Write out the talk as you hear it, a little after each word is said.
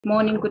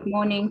Morning, good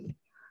morning.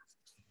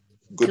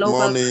 Good Global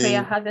morning.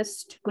 Prayer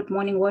Harvest. Good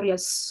morning,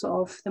 warriors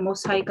of the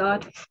Most High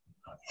God.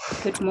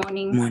 Good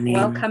morning. Morning.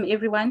 Welcome,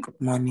 everyone.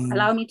 Good morning.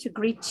 Allow me to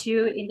greet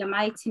you in the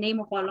mighty name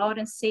of our Lord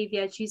and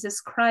Savior,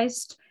 Jesus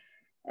Christ.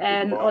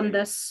 And on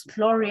this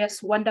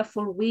glorious,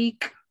 wonderful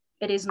week,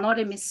 it is not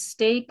a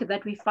mistake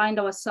that we find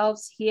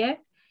ourselves here.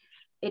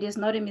 It is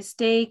not a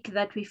mistake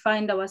that we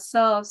find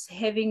ourselves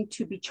having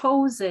to be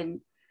chosen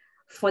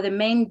for the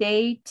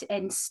mandate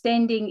and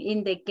standing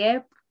in the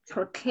gap,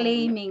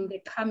 proclaiming the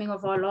coming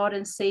of our Lord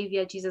and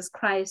Savior, Jesus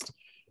Christ.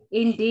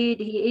 Indeed,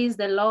 he is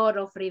the Lord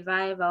of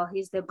revival.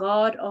 He's the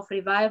God of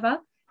revival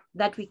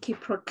that we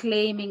keep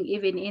proclaiming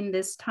even in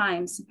these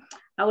times.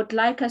 I would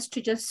like us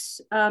to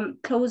just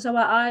close our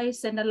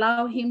eyes and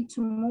allow him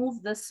to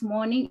move this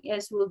morning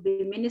as we'll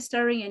be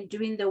ministering and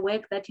doing the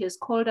work that he has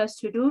called us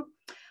to do.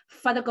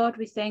 Father God,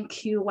 we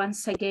thank you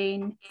once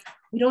again.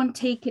 We don't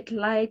take it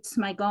light,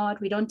 my God.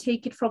 We don't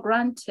take it for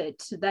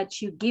granted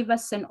that you give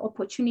us an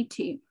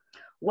opportunity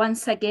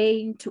once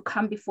again to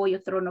come before your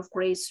throne of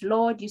grace.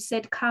 Lord, you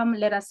said, come,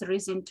 let us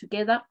reason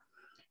together.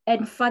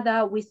 And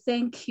Father, we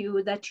thank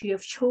you that you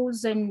have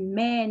chosen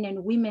men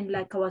and women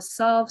like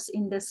ourselves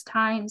in these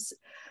times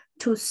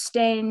to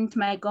stand,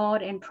 my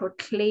God, and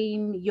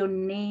proclaim your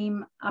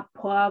name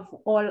above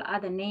all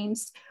other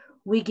names.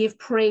 We give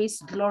praise,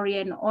 glory,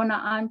 and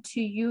honor unto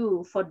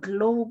you for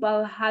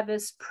Global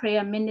Harvest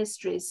Prayer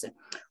Ministries.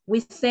 We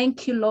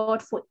thank you,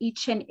 Lord, for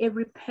each and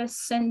every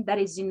person that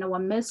is in our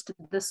midst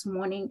this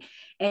morning.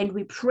 And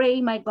we pray,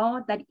 my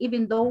God, that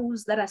even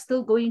those that are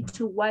still going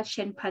to watch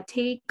and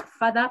partake,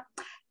 Father,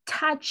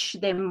 touch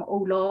them, O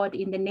Lord,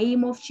 in the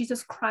name of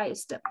Jesus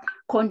Christ.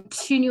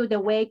 Continue the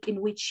work in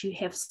which you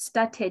have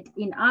started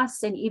in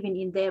us and even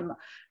in them.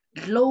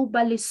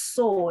 Globally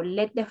so,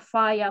 let the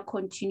fire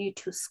continue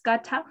to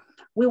scatter.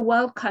 We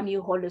welcome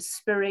you, Holy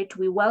Spirit.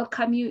 We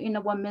welcome you in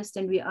our midst,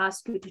 and we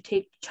ask you to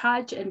take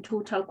charge and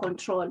total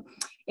control.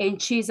 In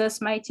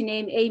Jesus' mighty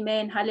name,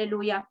 amen.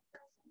 Hallelujah.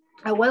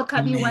 I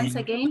welcome you once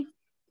again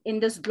in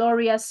this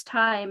glorious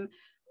time.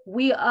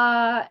 We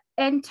are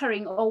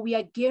entering, or we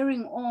are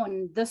gearing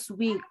on this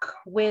week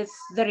with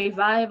the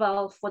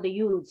revival for the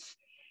youth.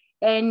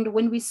 And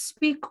when we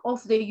speak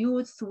of the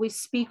youth, we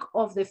speak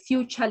of the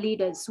future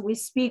leaders. We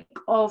speak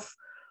of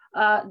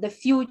the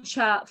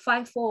future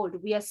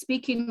fivefold. We are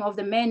speaking of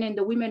the men and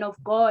the women of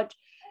God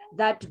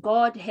that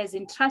God has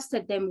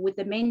entrusted them with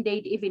the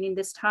mandate even in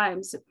these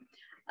times.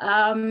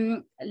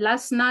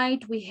 Last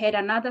night, we had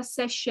another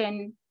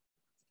session.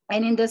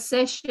 And in the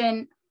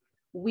session,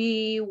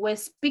 we were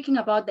speaking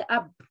about the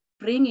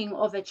upbringing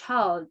of a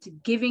child,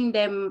 giving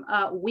them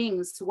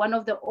wings. One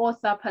of the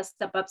author,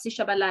 Pastor Babsi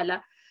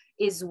Shabalala,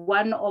 is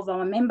one of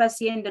our members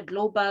here in the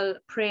Global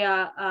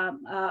Prayer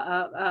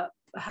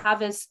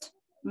Harvest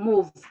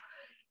Move.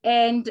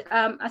 And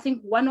I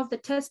think one of the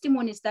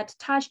testimonies that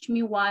touched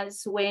me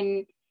was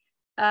when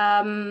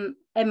a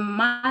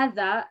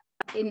mother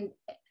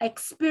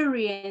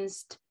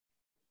experienced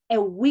a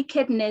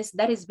wickedness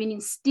that has been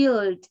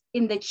instilled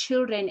in the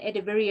children at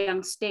a very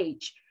young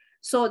stage.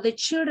 So the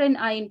children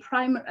are in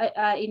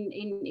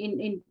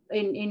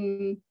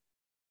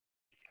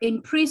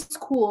in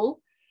preschool.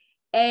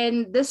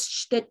 And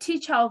the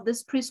teacher of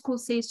this preschool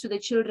says to the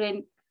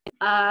children,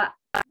 I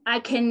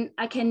can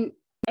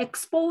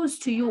expose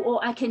to you, or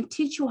I can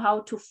teach you how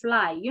to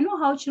fly. You know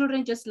how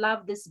children just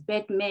love this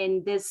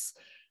Batman, this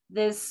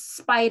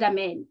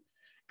Spider-Man.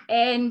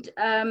 And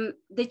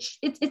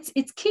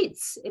it's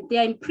kids,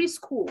 they're in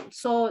preschool.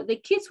 So the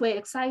kids were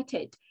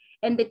excited.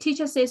 And the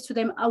teacher says to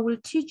them, I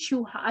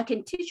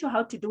can teach you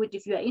how to do it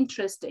if you are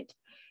interested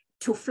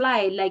to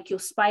fly like your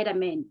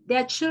Spider-Man.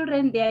 They're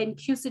children, they're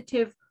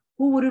inquisitive.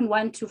 Who wouldn't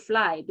want to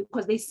fly?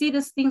 Because they see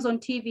these things on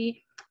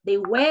TV, they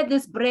wear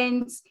these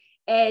brands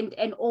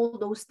and all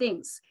those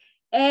things.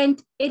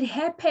 And it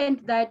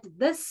happened that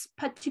this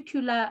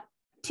particular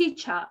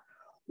teacher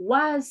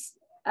was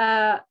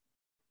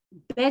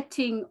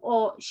betting,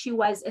 or she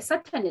was a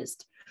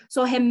Satanist.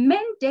 So her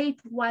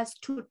mandate was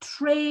to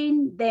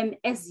train them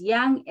as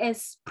young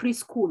as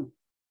preschool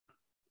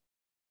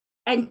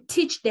and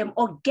teach them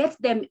or get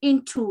them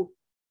into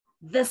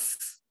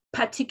this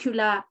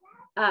particular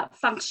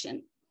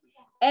function.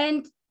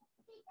 And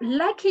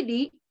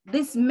luckily,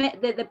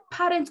 the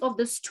parents of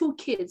these two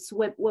kids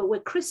were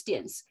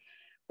Christians,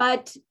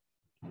 but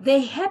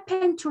they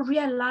happened to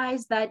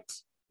realize that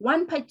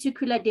one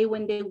particular day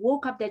when they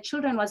woke up, their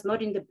children was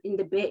not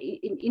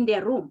in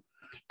their room.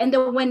 And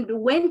then when they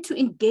went to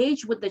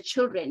engage with the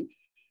children,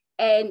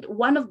 and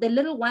one of the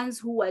little ones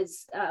who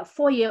was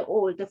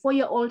 4-year-old, the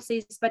 4-year-old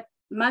says, "But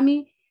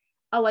mommy,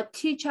 our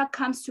teacher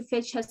comes to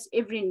fetch us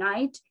every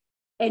night,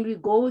 and we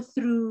go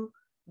through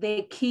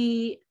the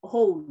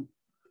keyhole.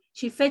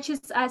 She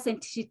fetches us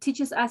and she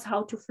teaches us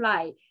how to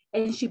fly.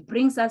 And she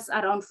brings us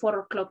around 4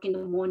 o'clock in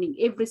the morning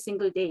every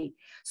single day."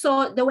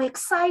 So they were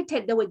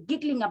excited. They were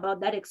giggling about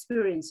that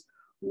experience.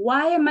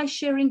 Why am I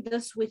sharing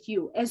this with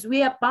you? As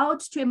we are about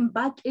to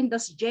embark in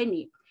this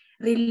journey,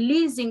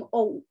 releasing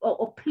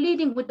or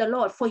pleading with the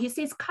Lord. For he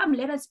says, come,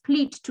 let us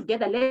plead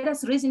together. Let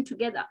us reason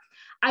together.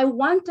 I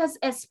want us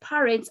as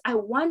parents, I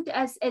want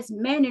us as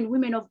men and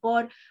women of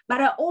God,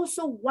 but I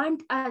also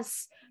want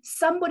us,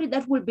 somebody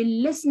that will be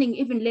listening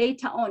even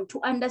later on,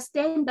 to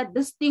understand that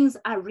these things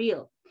are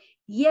real.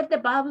 Yet the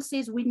Bible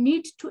says we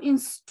need to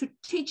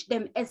teach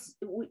them, as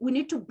we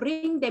need to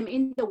bring them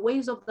in the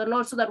ways of the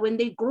Lord, so that when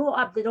they grow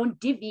up, they don't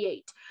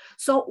deviate.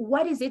 So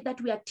what is it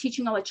that we are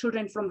teaching our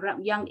children from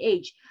young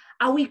age?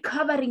 Are we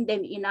covering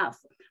them enough?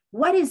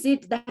 What is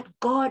it that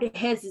God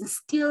has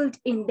instilled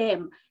in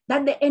them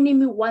that the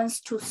enemy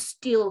wants to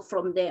steal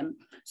from them?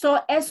 So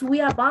as we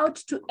are about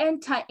to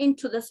enter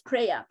into this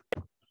prayer,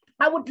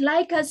 I would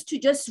like us to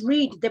just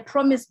read the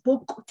promised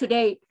book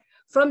today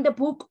from the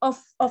book of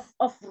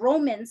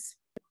Romans.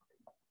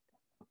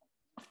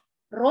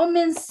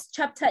 Romans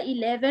chapter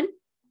 11,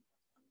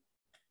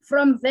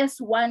 from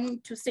verse 1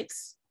 to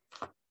 6.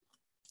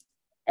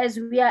 As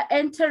we are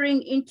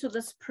entering into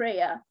this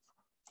prayer,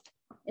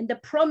 in the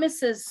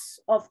promises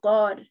of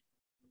God,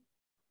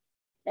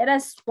 let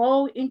us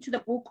go into the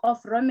book of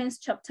Romans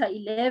chapter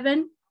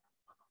 11.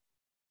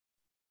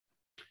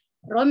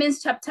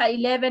 Romans chapter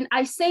 11,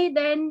 I say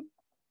then,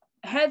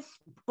 hath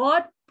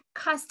God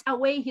cast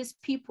away his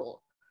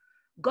people?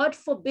 God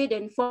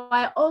forbidden, for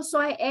I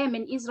am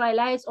an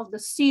Israelite of the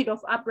seed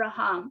of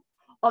Abraham,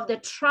 of the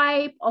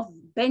tribe of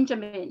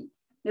Benjamin.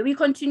 May we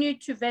continue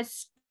to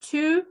verse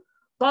 2.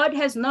 God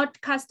has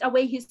not cast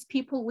away his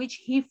people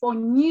which he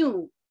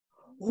foreknew,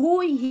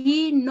 who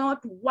he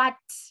not what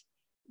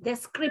the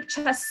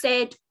scripture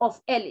said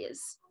of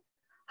Elias,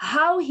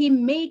 how he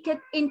maketh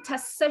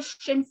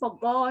intercession for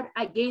God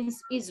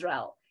against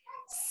Israel,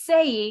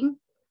 saying,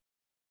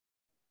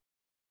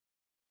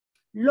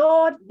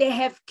 Lord, they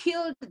have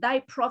killed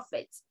thy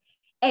prophets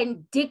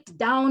and digged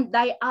down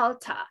thy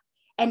altar,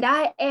 and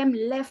I am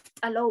left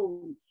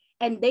alone,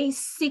 and they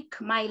seek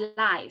my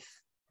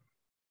life.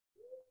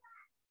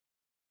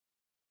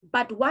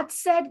 But what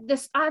said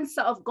this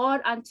answer of God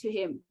unto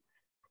him?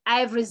 I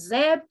have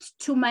reserved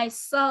to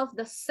myself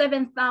the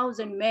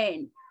 7,000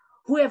 men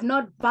who have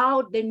not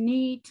bowed the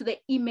knee to the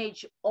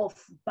image of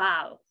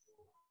Baal.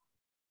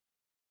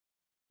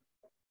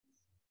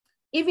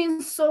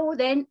 Even so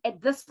then,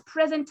 at this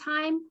present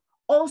time,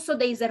 also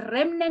there is a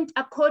remnant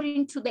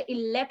according to the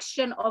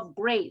election of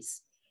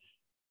grace.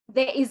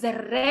 There is a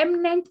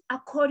remnant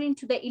according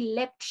to the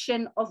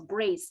election of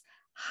grace.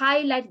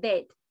 Highlight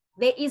that.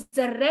 There is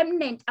a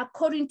remnant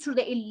according to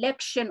the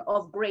election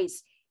of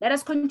grace. Let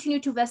us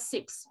continue to verse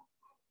 6.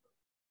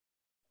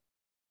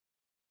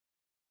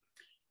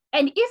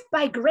 And if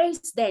by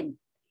grace then,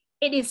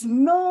 it is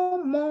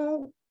no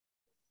more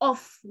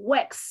of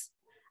works.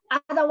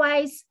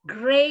 Otherwise,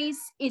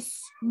 grace is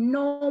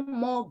no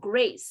more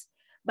grace.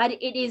 But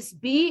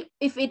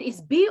if it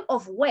is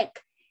of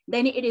work,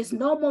 then it is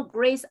no more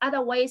grace.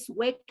 Otherwise,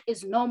 work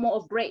is no more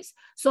of grace.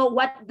 So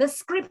what the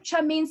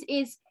scripture means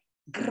is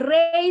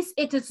grace,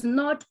 it is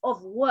not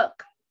of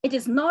work. It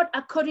is not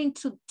according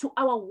to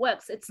our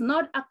works. It's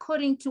not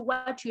according to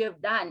what you have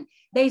done.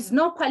 There is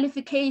no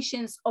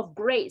qualifications of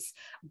grace,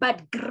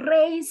 but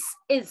grace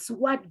is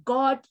what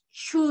God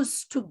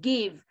chooses to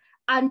give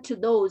unto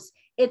those.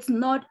 It's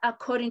not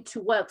according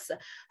to works.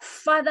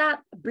 Father,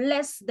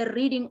 bless the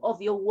reading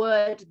of your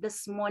word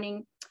this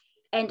morning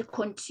and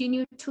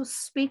continue to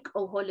speak,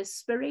 O Holy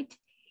Spirit,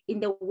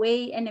 in the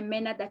way and the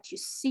manner that you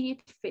see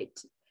it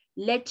fit.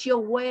 Let your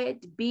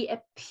word be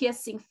a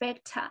piercing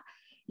factor.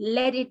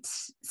 Let it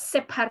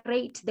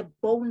separate the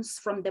bones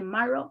from the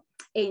marrow.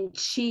 In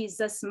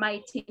Jesus'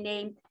 mighty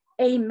name,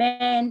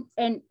 amen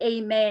and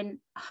amen.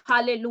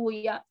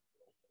 Hallelujah.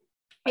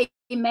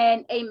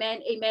 Amen,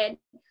 amen, amen.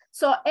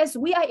 So as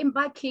we are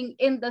embarking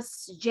in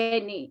this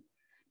journey,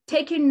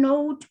 taking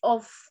note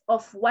of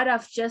what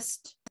I've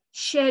just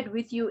shared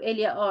with you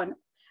earlier on.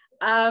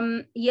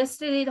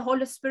 Yesterday, the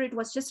Holy Spirit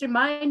was just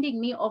reminding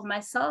me of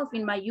myself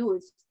in my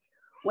youth.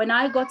 When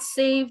I got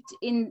saved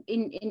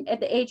at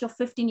the age of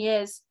 15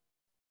 years,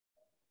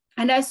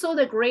 and I saw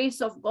the grace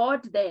of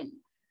God then.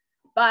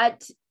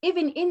 But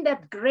even in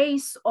that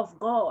grace of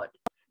God,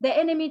 the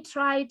enemy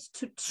tried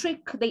to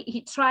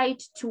he tried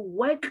to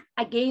work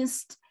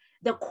against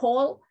the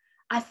call.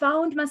 I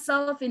found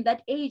myself in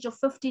that age of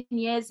 15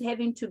 years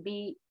having to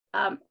be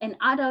an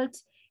adult,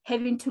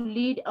 having to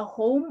lead a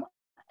home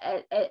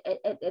at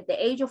the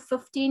age of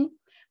 15.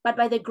 But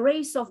by the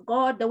grace of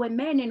God, there were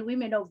men and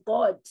women of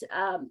God,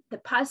 the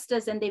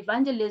pastors and the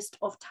evangelists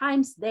of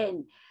times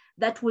then,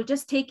 that will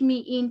just take me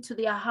into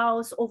their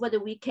house over the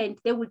weekend.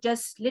 They would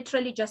just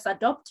literally just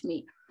adopt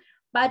me.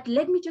 But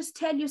let me just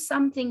tell you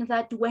something,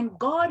 that when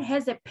God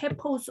has a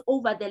purpose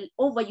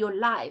over your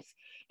life,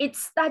 it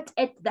starts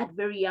at that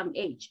very young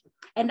age.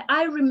 And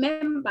I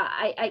remember,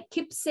 I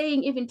keep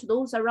saying even to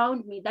those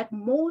around me, that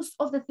most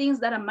of the things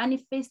that are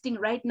manifesting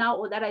right now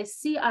or that I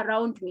see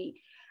around me,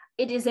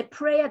 it is a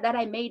prayer that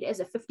I made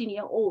as a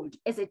 15-year-old,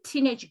 as a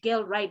teenage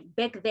girl right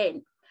back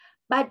then.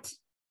 But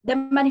the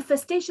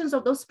manifestations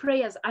of those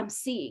prayers I'm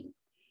seeing.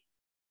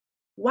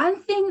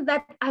 One thing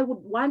that I would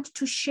want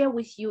to share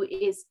with you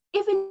is,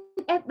 even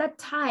at that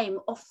time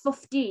of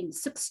 15,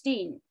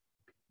 16,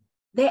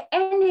 the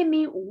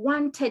enemy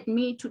wanted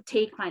me to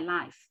take my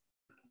life.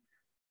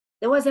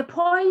 There was a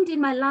point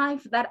in my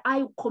life that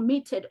I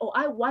committed, or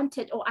I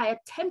wanted, or I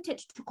attempted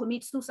to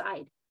commit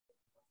suicide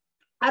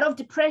out of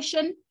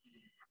depression,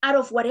 out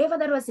of whatever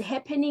that was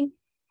happening,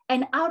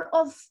 and out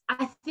of,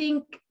 I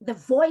think, the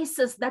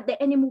voices that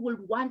the enemy will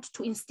want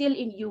to instill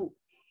in you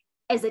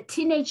as a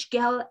teenage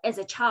girl, as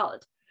a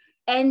child.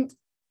 And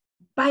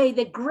by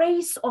the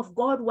grace of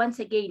God, once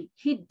again,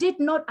 he did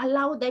not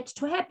allow that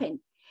to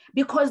happen,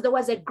 because there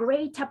was a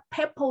greater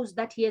purpose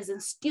that he has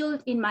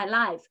instilled in my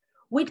life,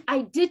 which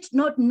I did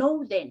not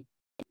know then.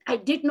 I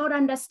did not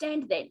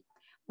understand then.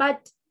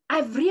 But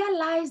I've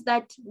realized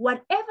that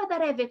whatever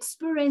that I've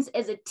experienced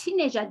as a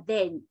teenager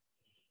then,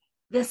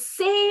 the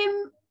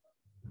same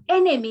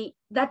enemy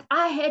that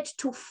I had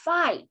to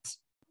fight,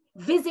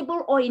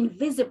 visible or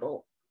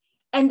invisible,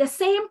 and the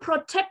same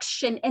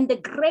protection and the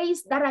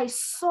grace that I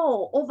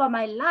saw over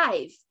my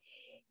life,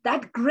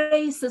 that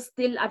grace is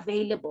still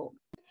available.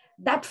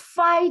 That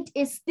fight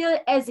is still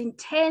as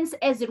intense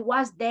as it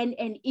was then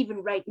and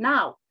even right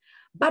now.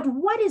 But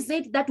what is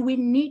it that we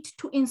need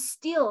to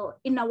instill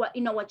in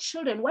our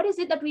children? What is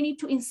it that we need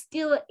to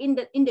instill in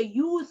the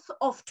youth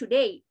of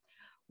today?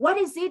 What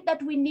is it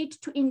that we need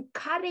to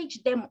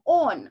encourage them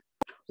on?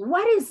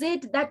 What is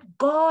it that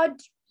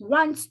God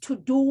wants to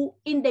do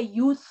in the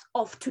youth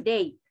of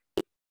today?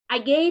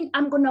 Again,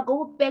 I'm going to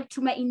go back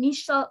to my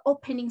initial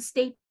opening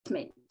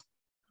statement.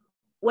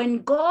 When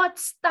God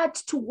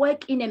starts to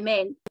work in a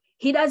man,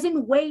 he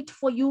doesn't wait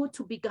for you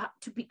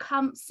to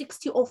become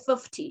 60 or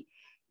 50.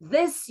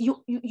 This,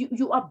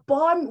 you are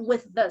born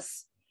with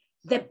this.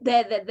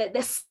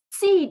 The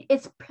seed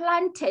is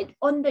planted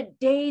on the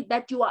day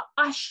that you are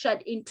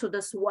ushered into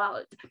this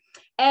world.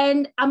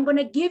 And I'm going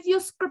to give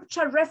you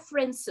scripture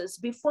references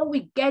before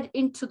we get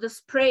into this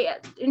prayer,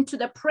 into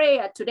the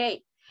prayer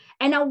today.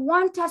 And I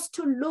want us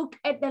to look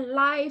at the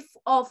life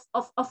of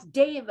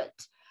David.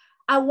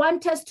 I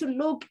want us to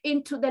look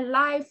into the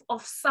life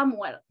of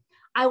Samuel.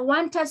 I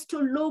want us to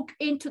look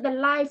into the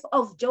life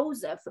of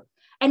Joseph.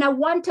 And I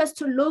want us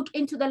to look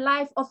into the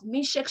life of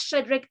Meshach,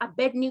 Shadrach,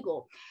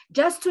 Abednego.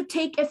 Just to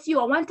take a few,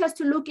 I want us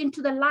to look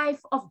into the life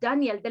of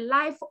Daniel, the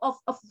life of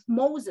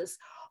Moses.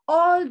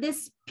 All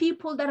these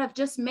people that I've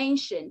just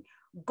mentioned,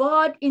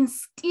 God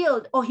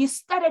instilled, or he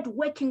started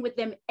working with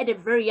them at a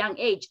very young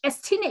age, as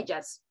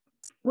teenagers.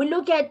 We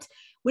look at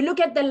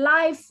the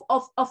life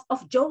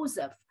of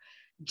Joseph.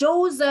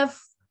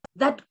 Joseph,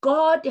 that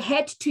God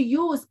had to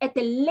use at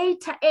a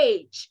later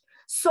age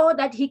so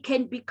that he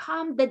can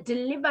become the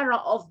deliverer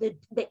of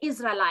the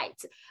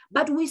Israelites.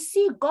 But we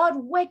see God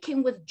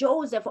working with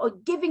Joseph, or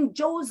giving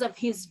Joseph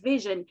his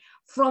vision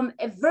from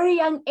a very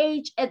young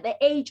age, at the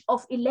age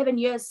of 11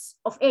 years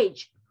of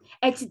age.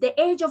 At the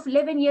age of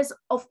 11 years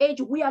of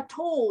age, we are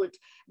told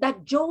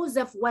that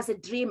Joseph was a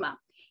dreamer.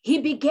 He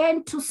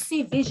began to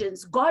see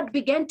visions. God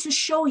began to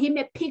show him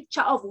a picture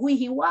of who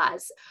he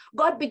was.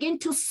 God began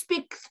to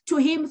speak to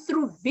him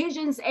through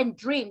visions and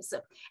dreams.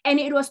 And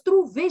it was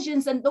through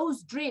visions and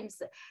those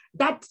dreams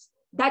that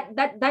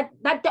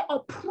the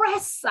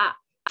oppressor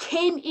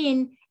came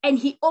in, and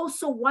he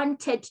also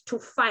wanted to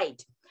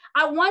fight.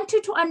 I want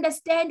you to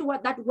understand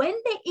that when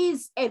there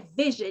is a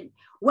vision,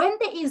 when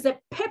there is a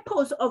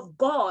purpose of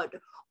God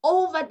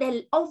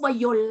over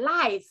your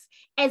life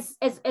as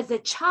a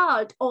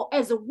child, or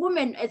as a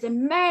woman, as a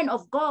man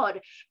of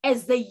God,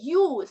 as the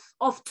youth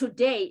of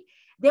today,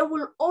 there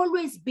will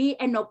always be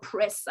an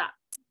oppressor.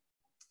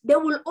 There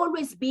will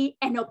always be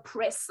an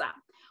oppressor.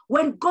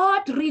 When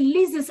God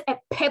releases a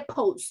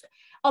purpose,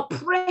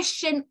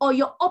 oppression or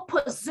your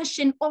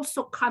opposition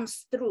also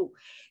comes through.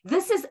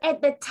 This is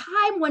at the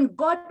time when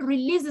God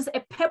releases a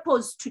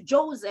purpose to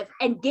Joseph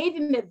and gave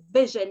him a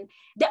vision.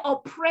 The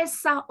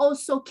oppressor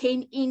also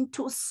came in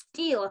to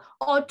steal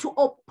or to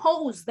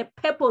oppose the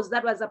purpose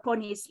that was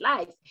upon his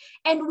life.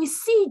 And we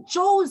see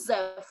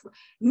Joseph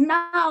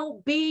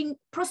now being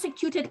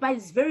prosecuted by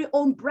his very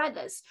own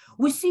brothers.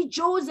 We see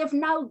Joseph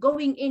now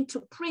going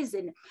into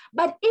prison.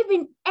 But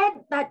even at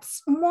that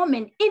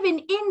moment, even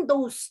in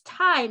those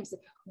times,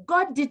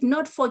 God did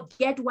not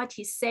forget what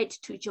he said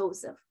to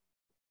Joseph.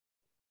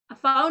 I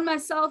found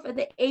myself at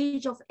the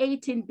age of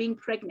 18 being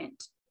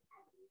pregnant,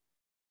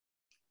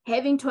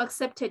 having to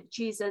accept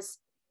Jesus,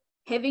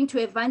 having to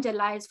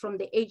evangelize from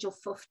the age of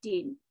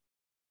 15.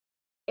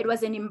 It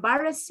was an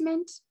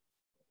embarrassment.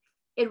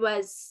 It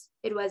was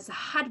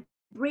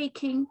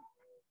heartbreaking.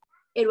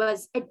 It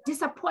was a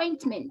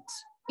disappointment,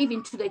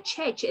 even to the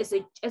church as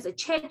a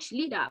church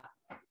leader.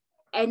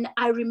 And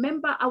I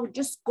remember I would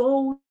just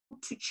go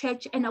to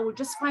church and I would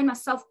just find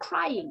myself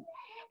crying.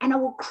 And I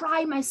will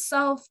cry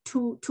myself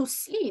to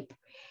sleep.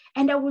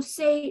 And I will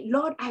say,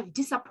 Lord, I've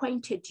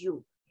disappointed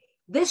you.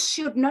 This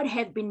should not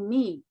have been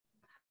me.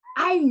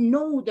 I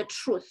know the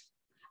truth.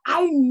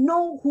 I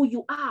know who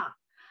you are.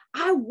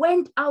 I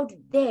went out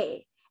there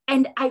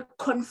and I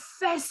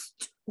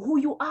confessed who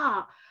you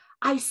are.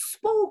 I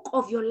spoke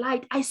of your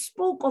light. I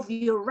spoke of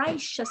your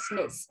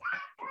righteousness.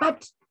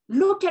 But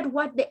look at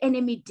what the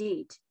enemy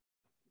did.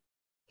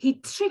 He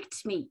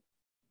tricked me.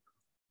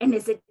 And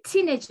as a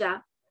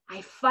teenager,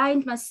 I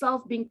find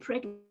myself being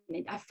pregnant.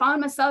 I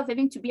found myself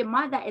having to be a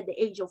mother at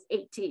the age of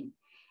 18.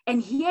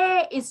 And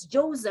here is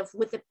Joseph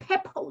with a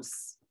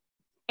purpose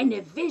and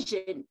a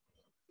vision.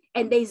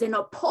 And there's an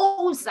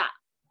opposer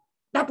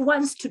that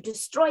wants to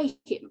destroy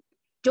him.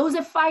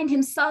 Joseph finds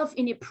himself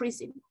in a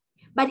prison.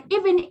 But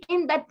even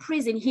in that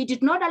prison, he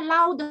did not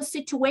allow the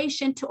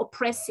situation to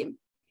oppress him.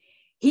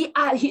 He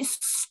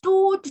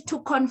stood to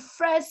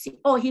confess,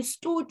 or he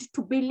stood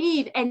to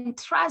believe and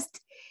trust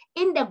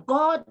in the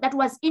God that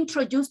was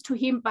introduced to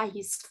him by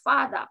his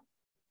father,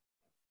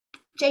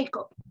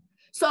 Jacob.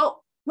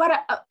 So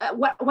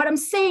what I'm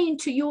saying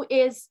to you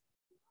is,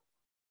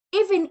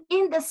 even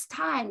in these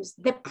times,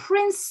 the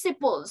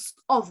principles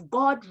of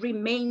God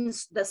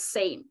remains the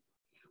same.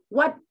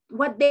 What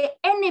the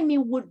enemy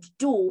would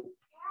do,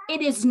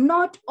 it is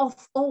not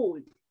of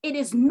old. It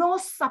is no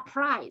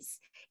surprise.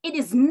 It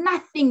is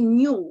nothing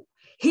new.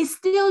 He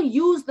still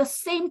used the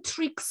same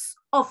tricks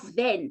of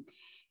then.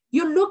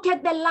 You look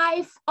at the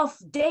life of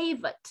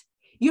David.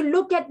 You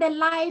look at the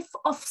life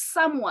of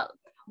Samuel.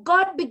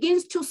 God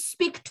begins to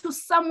speak to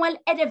Samuel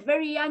at a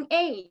very young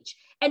age.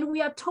 And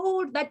we are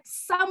told that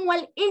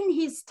Samuel, in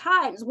his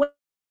times,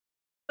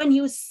 when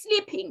he was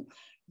sleeping,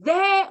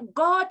 there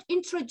God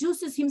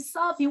introduces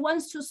himself. He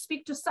wants to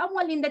speak to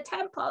Samuel in the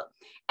temple.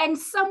 And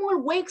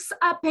Samuel wakes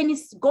up and he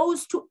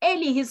goes to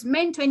Eli, his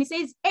mentor, and he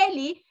says,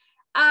 Eli,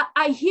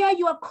 I hear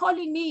you are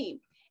calling me.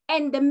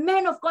 And the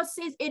man of God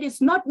says, it is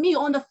not me.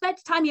 On the third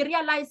time, he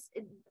realized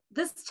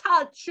this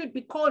child should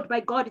be called by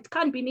God. It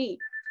can't be me.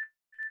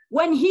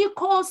 When he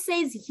calls,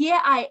 says, here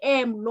I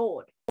am,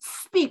 Lord,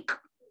 speak.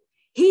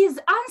 He is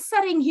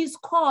answering his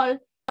call,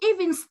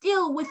 even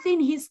still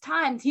within his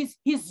times, his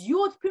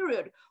youth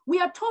period. We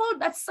are told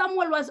that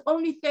Samuel was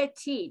only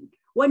 13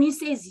 when he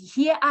says,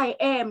 here I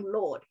am,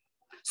 Lord.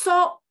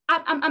 So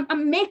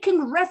I'm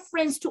making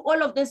reference to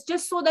all of this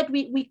just so that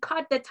we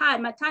cut the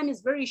time. My time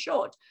is very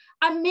short.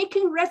 I'm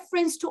making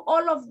reference to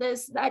all of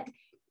this, that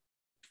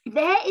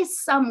there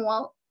is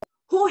Samuel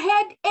who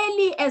had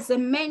Eli as a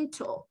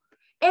mentor.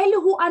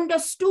 Eli who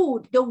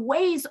understood the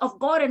ways of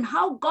God and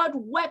how God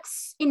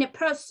works in a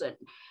person.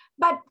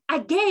 But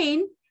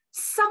again,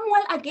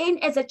 Samuel, again,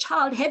 as a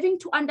child, having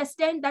to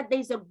understand that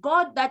there's a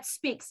God that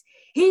speaks.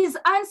 He's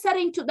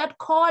answering to that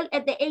call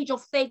at the age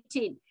of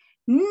 13.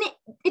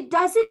 It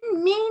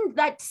doesn't mean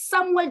that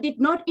Samuel did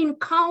not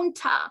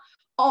encounter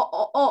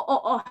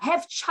or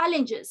have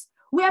challenges.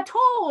 We are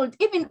told,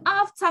 even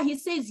after he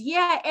says,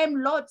 yeah, I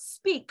am, Lord,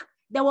 speak,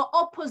 there were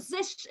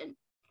opposition.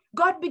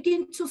 God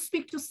began to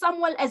speak to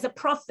Samuel as a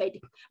prophet.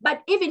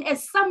 But even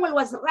as Samuel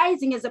was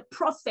rising as a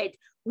prophet,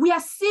 we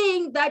are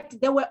seeing that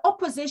there were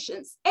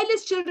oppositions.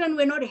 Eli's children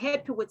were not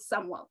happy with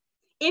Samuel.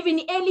 Even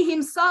Eli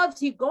himself,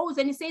 he goes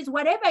and he says,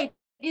 whatever it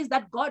is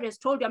that God has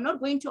told you, I'm not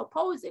going to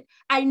oppose it.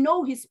 I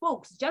know he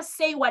spoke. Just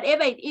say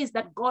whatever it is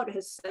that God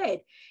has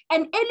said.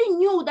 And Eli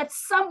knew that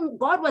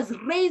God was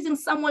raising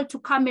Samuel to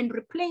come and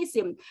replace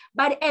him.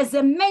 But as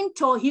a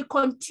mentor, he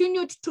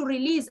continued to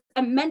release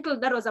a mantle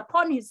that was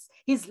upon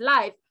his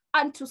life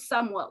unto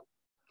Samuel.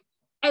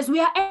 As we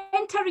are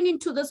entering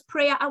into this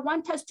prayer, I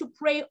want us to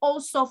pray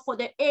also for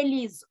the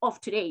Elis of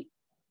today.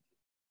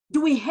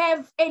 Do we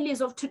have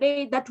Elis of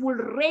today that will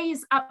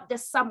raise up the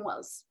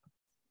Samuels?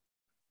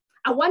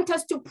 I want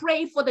us to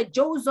pray for the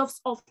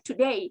Josephs of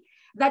today,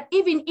 that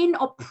even in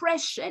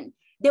oppression,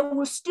 they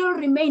will still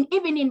remain,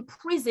 even in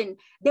prison,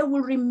 they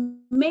will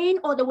remain,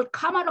 or they will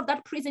come out of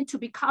that prison to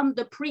become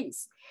the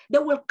prince. They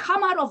will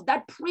come out of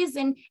that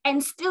prison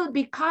and still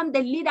become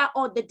the leader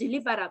or the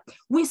deliverer.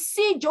 We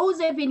see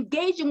Joseph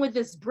engaging with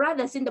his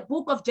brothers in the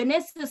book of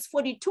Genesis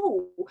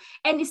 42.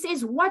 And he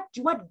says, what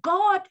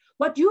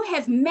you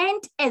have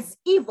meant as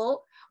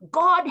evil,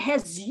 God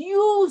has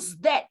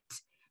used that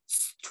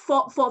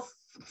for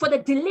the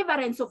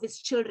deliverance of his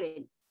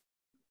children.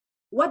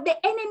 What the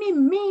enemy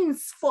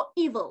means for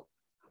evil,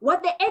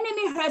 what the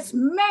enemy has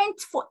meant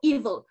for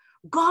evil,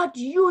 God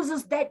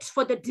uses that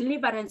for the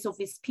deliverance of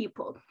his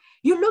people.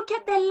 You look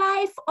at the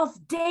life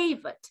of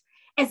David,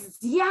 as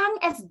young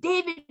as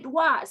David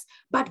was,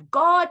 but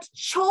God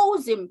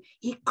chose him.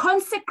 He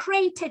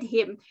consecrated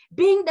him,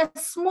 being the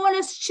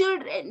smallest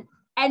children.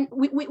 And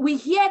we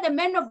hear the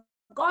men of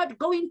God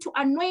going to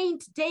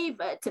anoint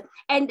David.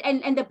 And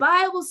the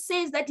Bible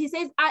says that he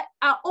says,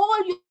 are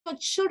all your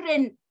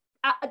children,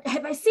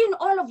 have I seen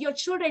all of your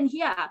children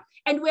here?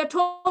 And we're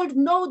told,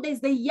 no,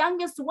 there's the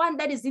youngest one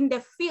that is in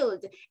the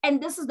field.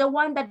 And this is the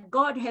one that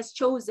God has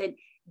chosen.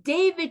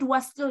 David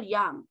was still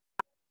young.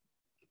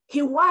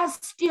 He was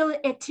still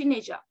a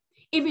teenager.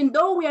 Even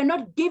though we are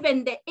not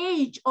given the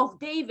age of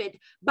David,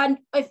 but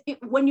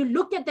when you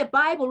look at the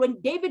Bible, when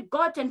David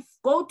got and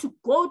go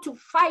to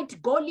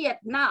fight Goliath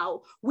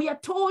now, we are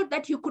told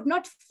that he could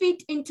not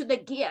fit into the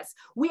gears.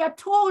 We are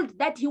told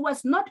that he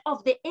was not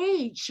of the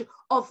age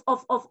of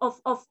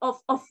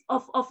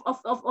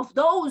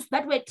those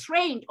that were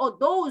trained or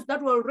those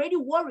that were already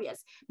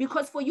warriors,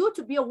 because for you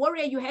to be a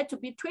warrior, you had to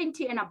be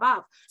 20 and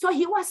above. So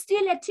he was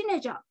still a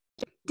teenager.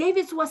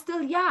 David was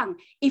still young.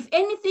 If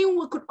anything,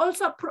 we could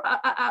also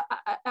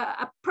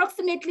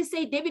approximately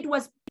say David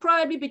was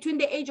probably between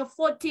the age of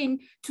 14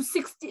 to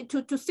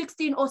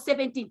 16 or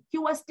 17. He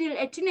was still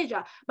a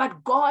teenager,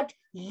 but God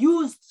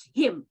used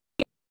him.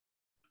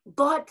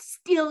 God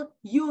still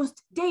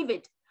used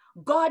David.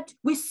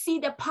 We see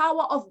the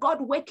power of God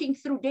working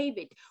through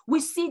David. We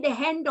see the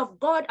hand of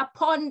God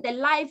upon the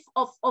life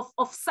of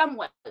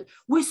Samuel.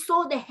 We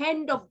saw the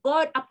hand of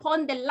God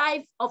upon the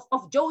life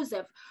of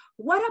Joseph.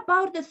 What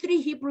about the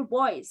 3 Hebrew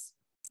boys?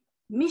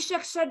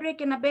 Meshach,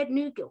 Shadrach, and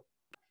Abednego.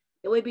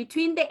 They were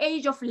between the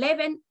age of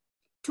 11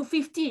 to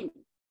 15.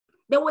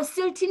 They were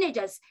still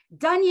teenagers.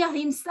 Daniel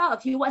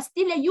himself, he was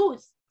still a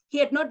youth. He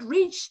had not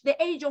reached the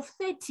age of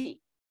 30.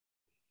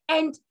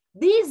 And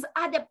these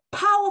are the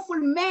powerful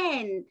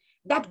men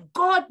that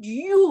God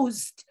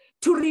used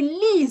to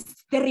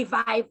release the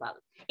revival.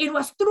 It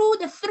was through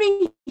the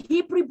 3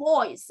 Hebrew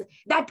boys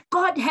that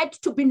God had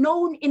to be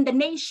known in the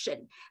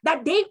nation,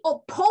 that they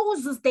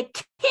opposes the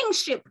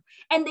kingship.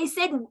 And they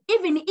said,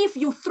 even if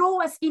you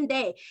throw us in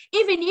there,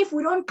 even if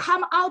we don't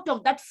come out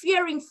of that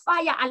fearing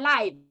fire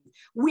alive,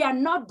 we are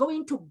not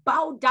going to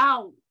bow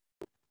down.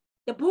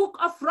 The book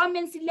of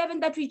Romans 11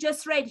 that we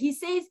just read, he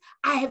says,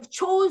 I have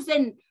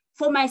chosen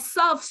for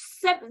myself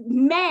 7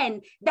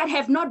 men that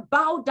have not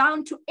bowed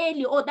down to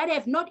Eli, or that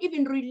have not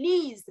even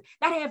released,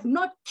 that have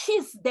not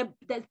kissed the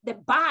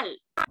Baal.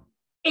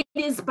 It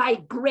is by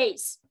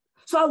grace.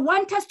 So I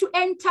want us to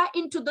enter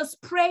into this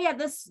prayer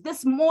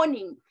this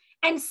morning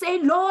and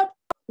say, Lord,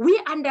 we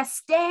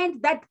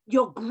understand that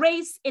your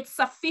grace is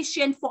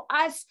sufficient for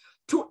us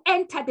to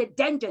enter the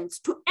dungeons,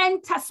 to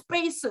enter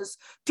spaces,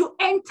 to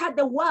enter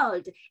the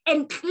world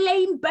and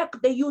claim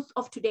back the youth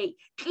of today,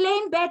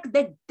 claim back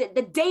the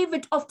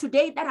David of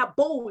today that are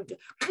bold,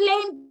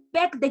 claim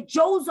back the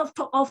Joseph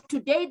of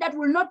today that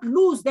will not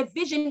lose the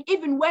vision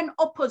even when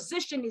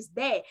opposition is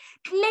there,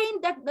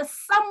 claim that the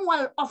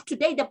Samuel of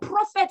today, the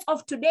prophets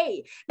of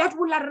today that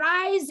will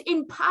arise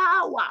in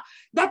power,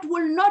 that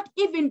will not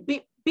even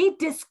be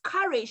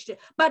discouraged,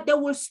 but they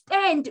will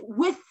stand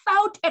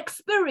without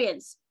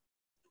experience.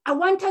 I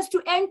want us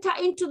to enter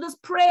into this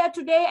prayer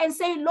today and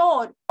say,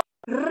 Lord,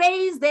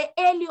 raise the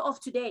Eli of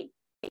today.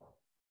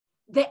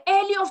 The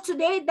Eli of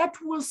today that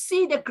will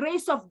see the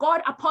grace of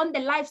God upon the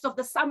lives of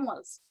the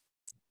Samuels.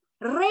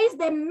 Raise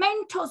the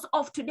mentors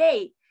of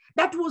today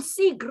that will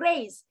see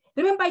grace.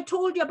 Remember, I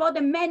told you about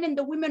the men and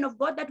the women of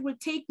God that will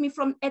take me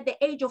from at the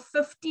age of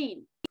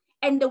 15.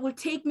 And they will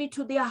take me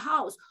to their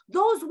house.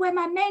 Those were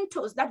my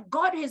mentors that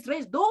God has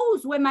raised.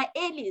 Those were my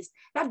Elis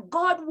that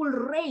God will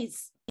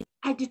raise.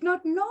 I did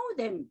not know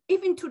them.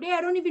 Even today,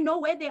 I don't even know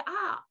where they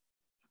are.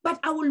 But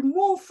I will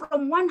move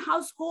from one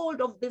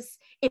household of this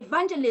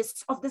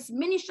evangelist, of this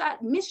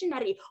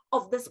missionary,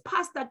 of this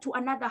pastor to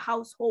another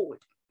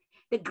household.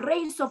 The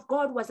grace of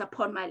God was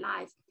upon my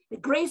life. The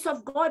grace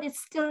of God is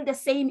still the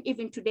same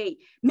even today.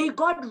 May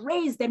God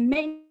raise the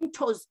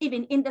mentors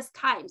even in these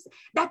times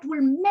that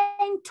will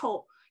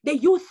mentor the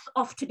youth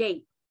of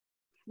today,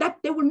 that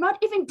they will not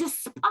even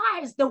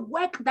despise the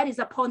work that is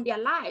upon their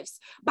lives,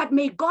 but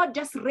may God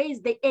just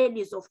raise the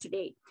Elis of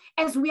today.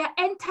 As we are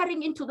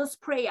entering into this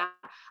prayer,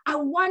 I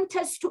want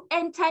us to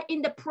enter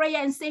in the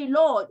prayer and say,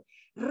 Lord,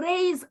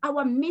 raise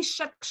our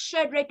Meshach,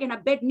 Shadrach, and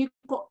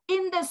Abednego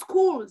in the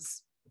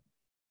schools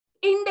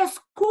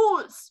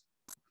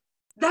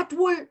that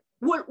will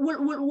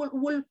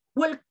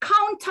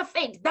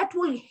counterfeit, that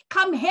will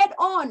come head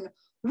on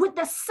with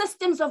the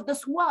systems of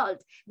this world,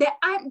 the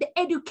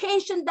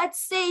education that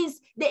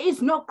says there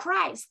is no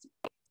Christ.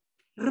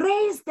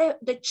 Raise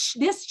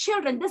these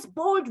children, these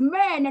bold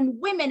men and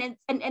women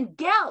and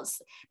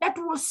girls that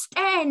will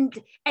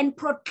stand and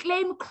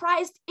proclaim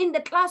Christ in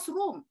the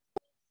classroom,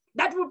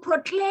 that will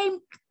proclaim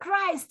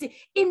Christ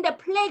in the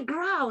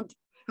playground.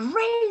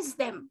 Raise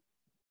them.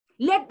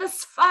 Let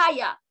this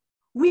fire,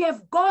 we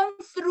have gone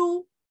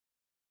through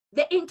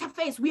the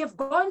interface, we have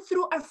gone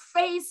through a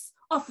phase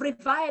of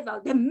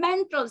revival, the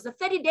mantles, the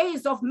 30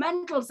 days of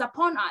mantles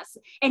upon us.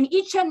 And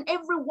each and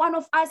every one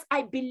of us,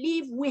 I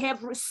believe we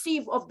have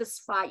received of this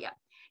fire.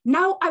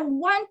 Now I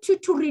want you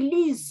to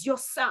release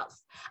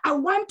yourself. I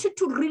want you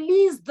to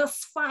release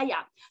this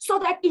fire so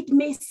that it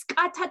may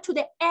scatter to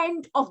the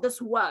end of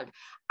this world.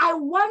 I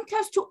want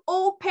us to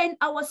open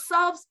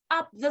ourselves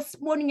up this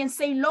morning and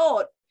say,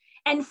 Lord,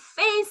 and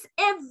face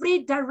every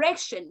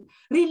direction.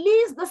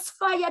 Release this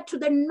fire to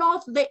the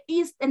north, the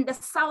east, and the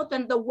south,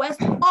 and the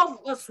west of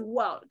this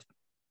world.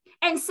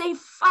 And say,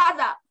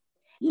 Father,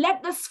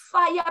 let this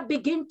fire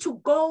begin to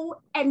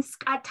go and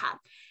scatter.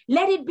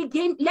 Let it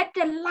begin, let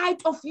the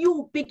light of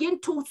you begin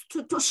to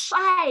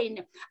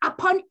shine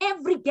upon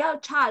every girl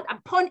child,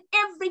 upon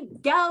every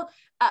girl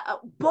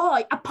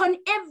boy, upon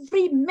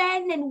every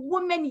man and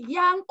woman,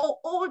 young or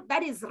old,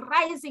 that is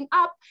rising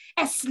up.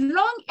 As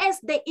long as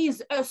there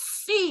is a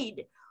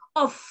seed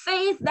of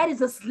faith that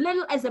is as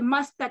little as a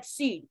mustard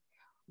seed,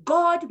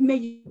 God,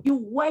 may you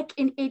work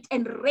in it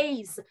and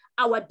raise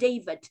our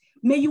David.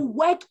 May you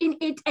work in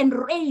it and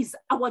raise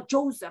our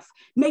Joseph.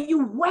 May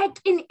you work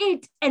in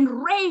it and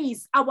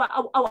raise our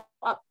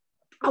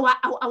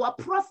our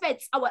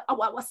prophets,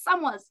 our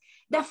summers,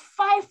 the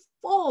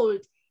fivefold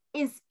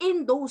is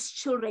in those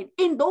children,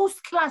 in those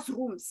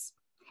classrooms.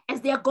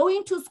 As they are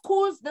going to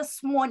schools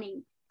this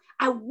morning,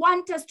 I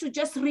want us to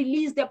just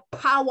release the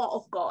power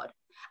of God.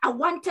 I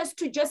want us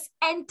to just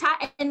enter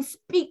and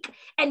speak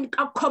and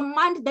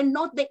command the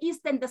north, the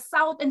east, and the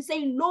south and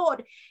say,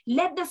 Lord,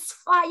 let this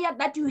fire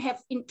that you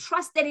have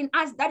entrusted in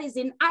us, that is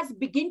in us,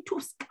 begin to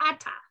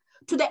scatter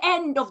to the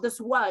end of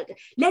this world.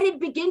 Let it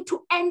begin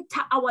to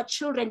enter our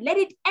children. Let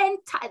it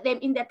enter them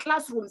in the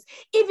classrooms,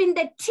 even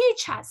the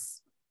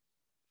teachers,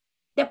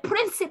 the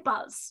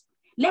principals.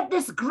 Let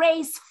this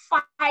grace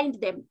find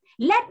them.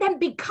 Let them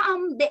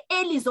become the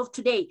Elis of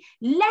today.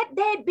 Let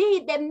they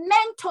be the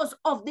mentors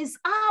of these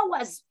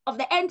hours of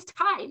the end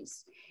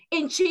times.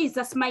 In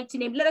Jesus' mighty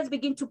name, let us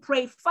begin to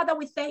pray. Father,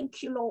 we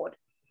thank you, Lord.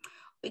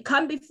 We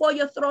come before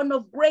your throne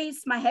of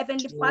grace, my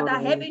Heavenly Father,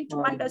 having to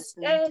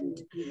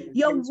understand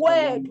your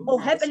word, oh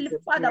Heavenly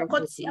Father.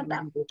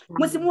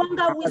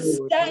 We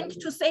stand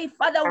to say,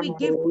 Father, we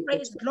give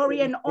praise,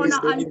 glory, and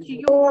honor unto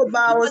you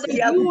for the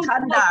use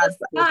of this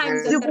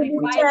times and the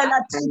revival.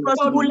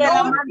 For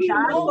Lord, we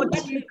know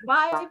that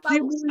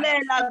revival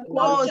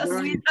not just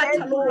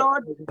at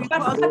Lord,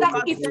 but Father,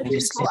 if you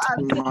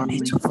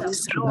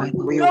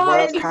we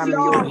welcome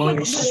your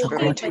Holy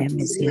Spirit.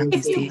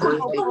 if you could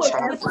do it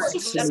with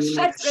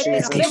Meshach,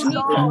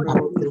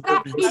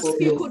 if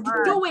you could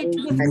do it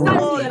with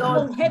Daniel,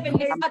 oh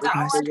Heavenly Father,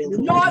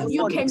 Lord,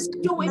 you can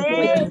do it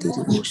with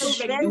the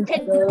children. You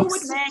can do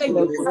it with the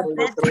youth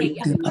of today.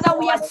 Father,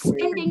 we are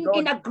standing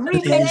in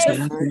agreement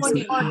this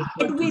morning,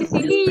 and we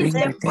release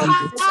the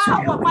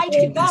power,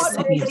 mighty God,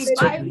 of the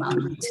revival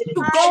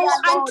to go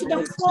unto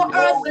the four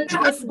earth in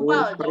this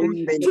world,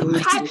 to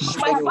touch,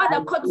 my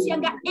Father,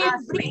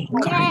 every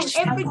man,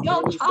 every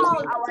girl,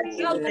 child,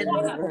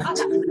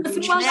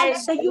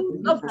 the youth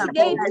of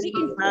today to be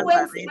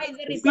influenced by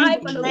the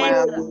revival of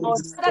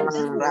God.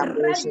 That this is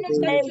the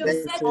remnant that you have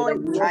said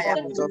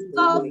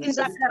yourself in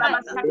this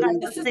time.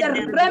 This is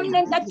the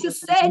remnant that you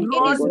said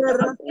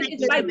it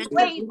is by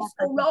grace, oh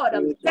Lord,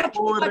 that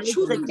you are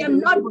choosing them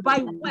not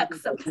by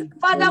works.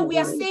 Father, we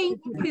are saying,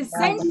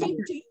 presenting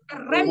to you the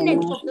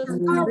remnant of this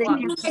hour,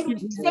 and we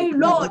say,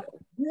 Lord,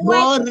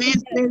 release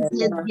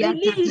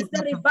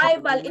the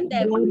revival in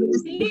them.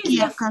 Release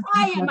the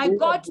fire, my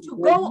God, to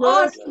go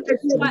on in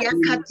this world.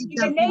 In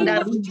the name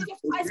of Jesus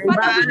Christ,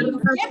 Father, we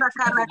inject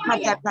the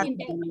fire in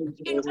them.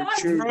 In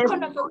all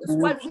corners of this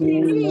world,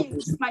 we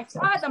release, my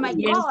Father, my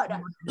God,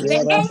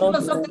 the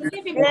angels of the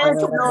living God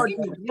to begin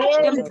to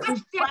touch them, touch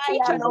their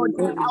teachers,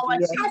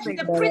 touch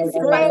the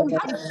principal,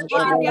 touch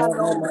even their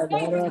students,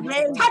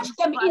 touch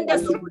them in the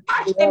street,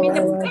 touch them in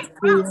the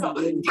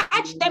playground,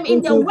 touch them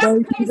in the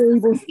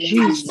workplaces,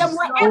 touch them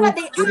wherever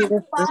they are.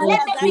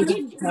 Let them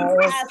begin to be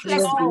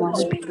restless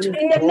people.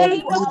 In the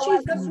name of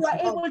Jesus, you are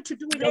able to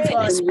do it, oh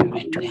God.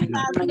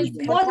 This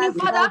morning,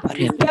 Father,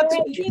 we are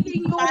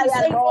believing you and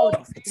say, Lord,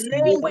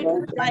 do it with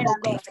them, oh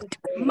God.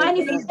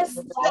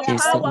 Manifest your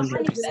power,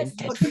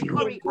 manifest your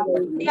glory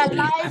in their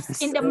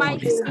lives in the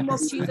mighty name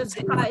of Jesus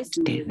Christ.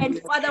 And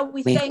Father,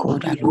 we thank you.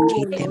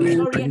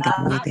 Glory and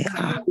honor.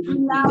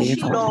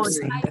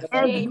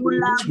 In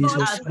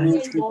Jesus'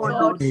 mighty name.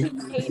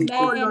 Lord,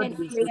 amen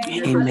and amen.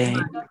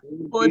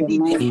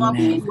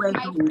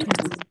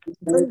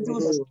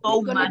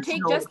 We're going to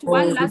take just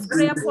one last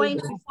prayer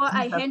point before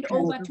I hand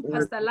over to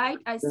Pastor Light.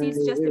 I see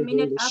it's just a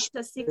minute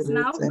after 6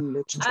 now.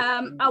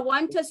 I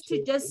want us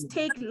to just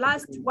take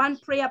last one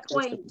prayer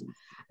point,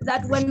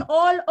 that when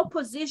all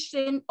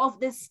opposition of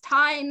these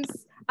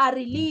times are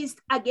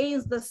released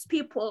against this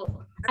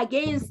people,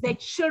 against the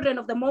children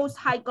of the Most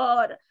High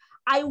God,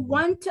 I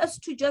want us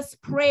to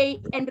just pray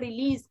and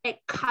release a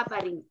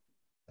covering.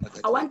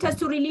 I want us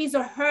to release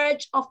a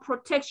hedge of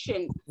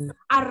protection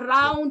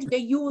around the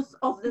youth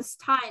of these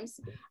times.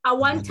 I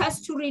want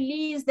us to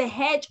release the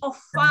hedge of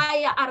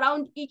fire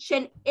around each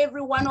and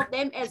every one of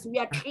them as we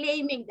are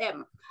claiming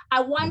them.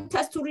 I want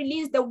us to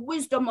release the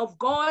wisdom of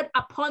God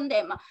upon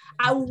them.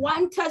 I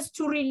want us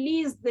to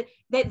release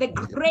the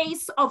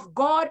grace of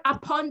God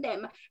upon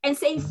them and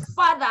say,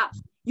 Father,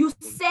 you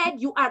said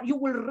you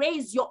will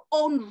raise your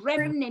own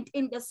remnant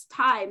in this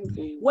time.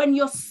 When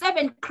your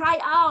servant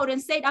cried out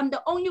and said, I'm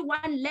the only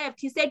one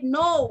left, he said,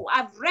 no,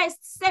 I've raised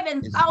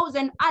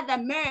 7,000 other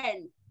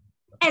men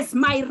as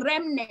my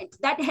remnant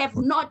that have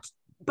not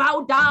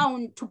bowed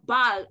down to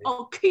Baal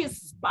or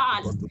kissed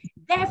Baal.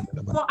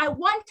 Therefore, I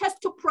want us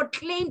to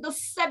proclaim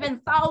those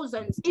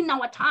 7,000 in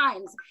our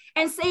times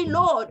and say,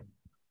 Lord,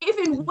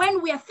 even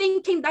when we are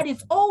thinking that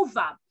it's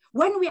over,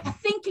 when we are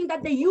thinking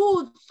that the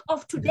youth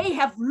of today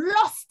have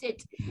lost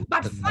it,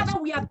 but Father,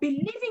 we are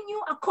believing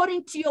you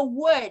according to your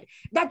word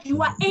that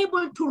you are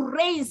able to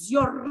raise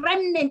your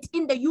remnant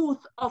in the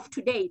youth of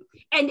today.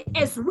 And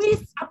as we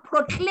are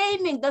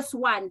proclaiming this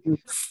one,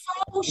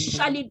 so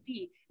shall it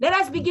be. Let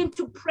us begin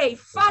to pray.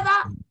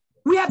 Father,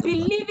 We are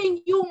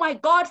believing you, my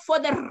God, for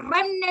the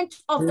remnant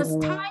of this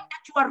time,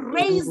 that you are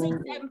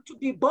raising them to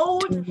be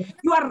bold.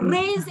 You are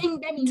raising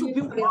them to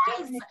be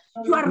wise.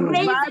 You are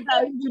raising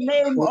them in the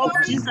name of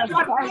Jesus you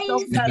are Christ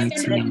of raising them and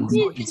Nazareth.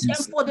 releasing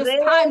them for this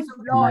Praise time.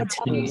 Lord.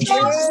 Lord, we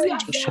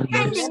are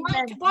standing,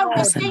 my God,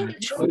 we think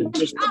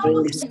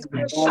thousands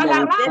shall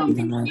arise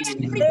in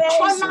every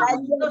corner of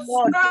the earth.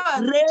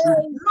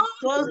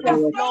 Lord, we are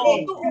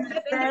praying to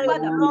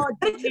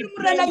Heavenly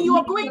Father. You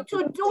are going to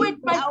do it,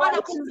 my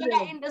Father, consider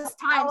in this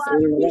time.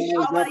 We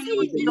shall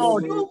see this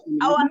new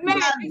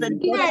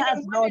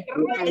man, Lord.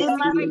 They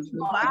must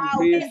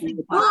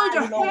build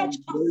a hedge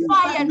of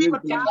fire and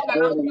protection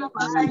around them.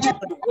 Let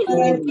the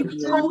wicked be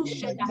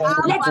potion.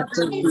 Let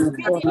peace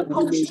be their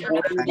potion.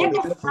 Let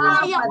the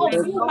fire of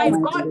you, my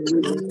God,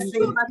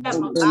 consume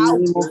them.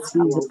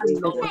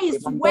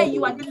 Place where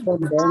you are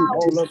leading.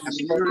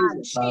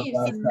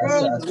 Jesus.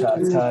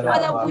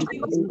 Father, we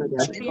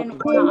give you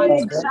glory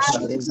and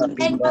honor.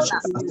 Thank you,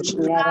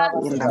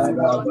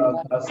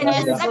 and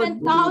the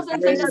 7,000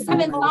 and the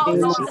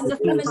 7,000 and the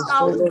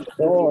 7,000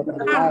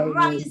 are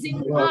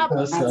rising up,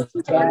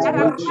 that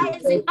are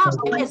rising up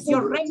as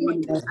your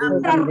remnant,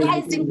 that are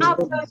rising up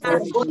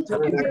as fivefold.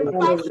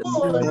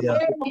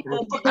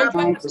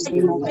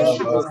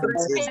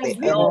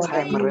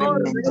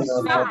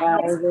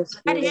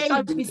 And it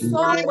shall be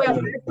so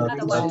when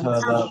Father,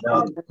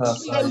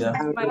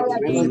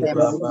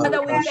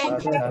 we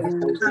thank you.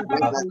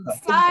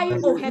 Side,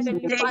 oh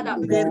Heavenly Father,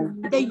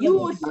 the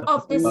youth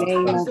of this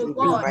times, oh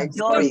God,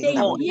 when they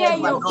hear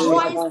your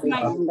voice,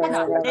 my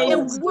Father, they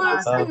will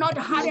not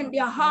harden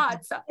their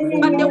hearts, but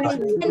they will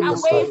turn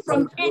away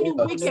from any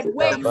wicked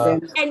ways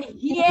and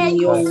hear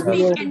you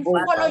speak and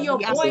follow your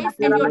voice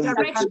and your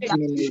direction.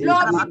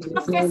 Lord, we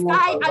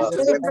prophesy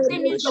unto the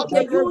lineage of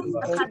the youth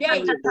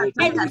today,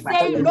 and we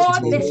say,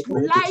 Lord, this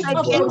light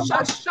of you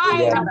shall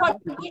shine upon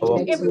each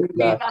and every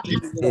day.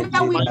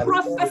 Father, we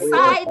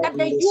prophesy that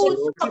the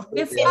youth of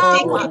this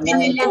hour,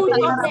 the youth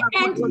of the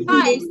end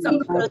times,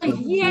 to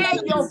hear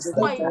your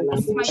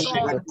voice, my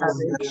God,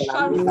 we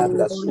shall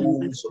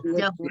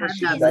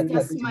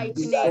Jesus'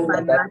 mighty name.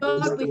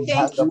 Lord, we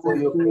thank you.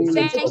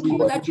 Thank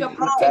you that you're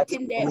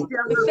protecting them.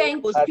 We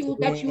thank you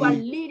that you are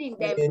leading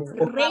them,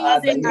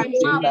 raising them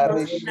up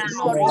to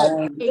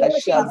glory. In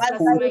Jesus'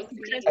 mighty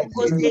name.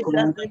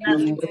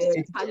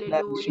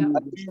 Hallelujah.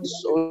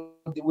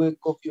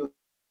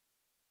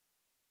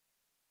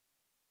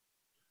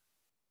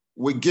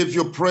 We give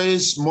you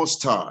praise,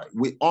 Most High.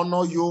 We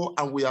honor you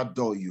and we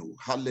adore you.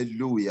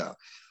 Hallelujah.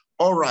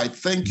 All right.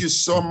 Thank you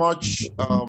so much.